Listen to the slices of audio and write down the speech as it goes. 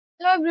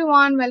Hello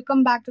everyone,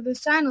 welcome back to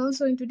this channel.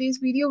 So in today's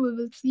video we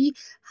will see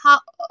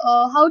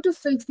how to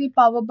fix the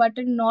power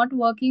button not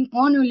working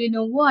on your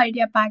Lenovo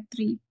Ideapad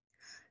 3.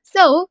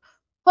 So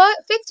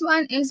fix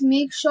one is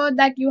make sure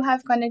that you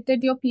have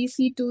connected your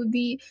PC to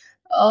the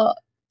uh,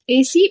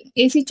 AC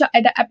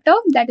adapter,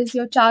 that is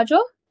your charger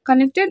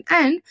connected,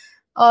 and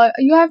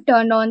you have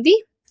turned on the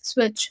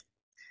switch.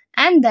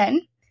 And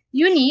then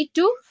you need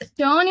to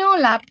turn your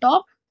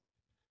laptop,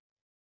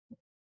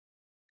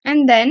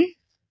 and then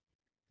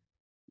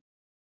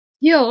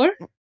here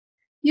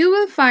you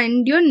will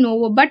find your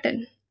Novo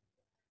button.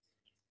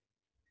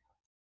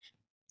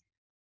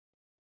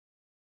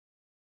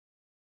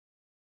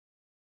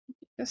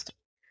 Just So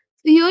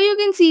here you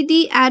can see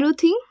the arrow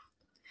thing.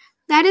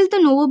 That is the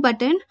Novo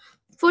button.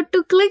 For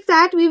to click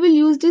that, we will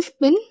use this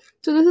pin.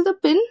 So this is the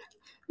pin.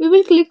 We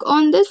will click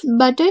on this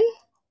button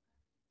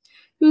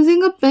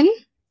using a pin,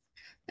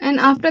 and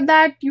after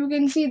that you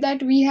can see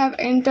that we have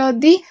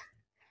entered the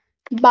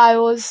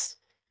BIOS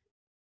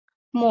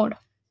mode.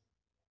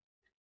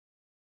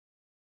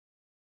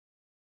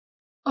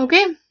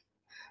 Okay,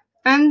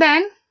 and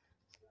then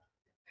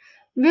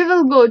we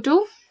will go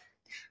to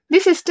the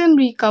system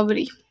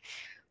recovery.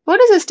 What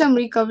is system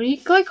recovery?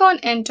 Click on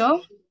enter,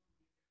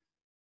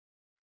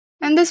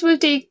 and this will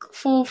take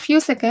for few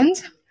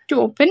seconds to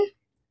open.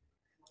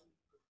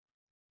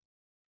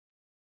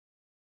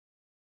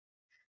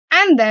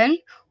 And then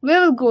we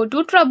will go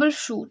to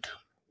troubleshoot.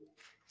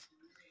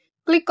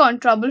 Click on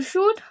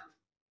troubleshoot.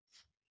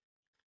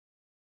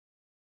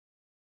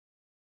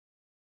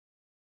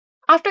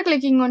 After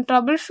clicking on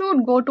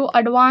troubleshoot, go to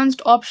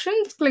advanced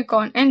options, click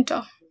on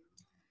enter.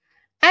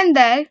 And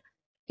there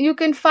you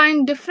can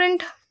find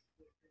different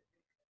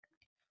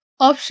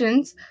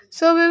options.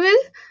 So we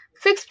will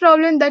fix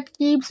problem that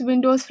keeps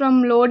Windows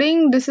from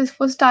loading. This is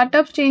for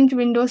startup, change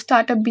Windows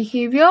startup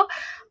behavior.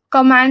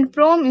 Command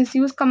prompt is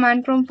use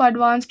command prompt for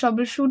advanced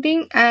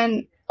troubleshooting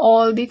and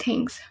all the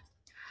things.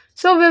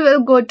 So we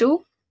will go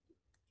to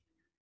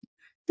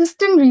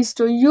system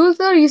restore. Use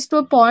the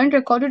restore point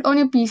recorded on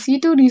your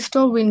PC to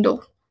restore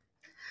window.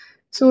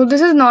 So this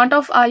is not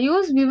of our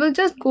use. We will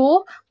just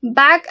go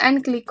back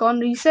and click on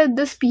reset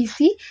this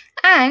PC,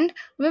 and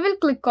we will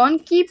click on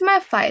keep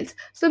my files.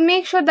 So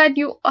make sure that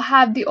you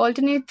have the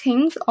alternate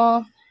things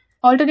or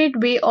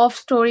alternate way of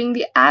storing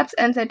the apps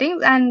and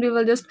settings, and we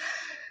will just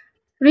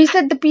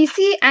reset the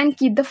PC and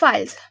keep the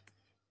files.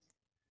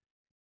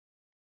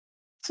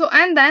 So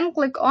and then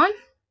click on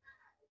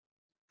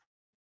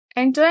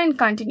enter and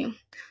continue.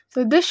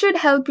 So this should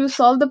help you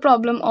solve the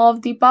problem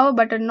of the power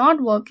button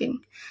not working.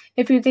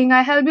 If you think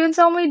I helped you in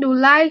some way, do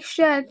like,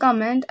 share,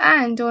 comment,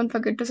 and don't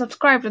forget to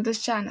subscribe to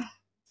this channel.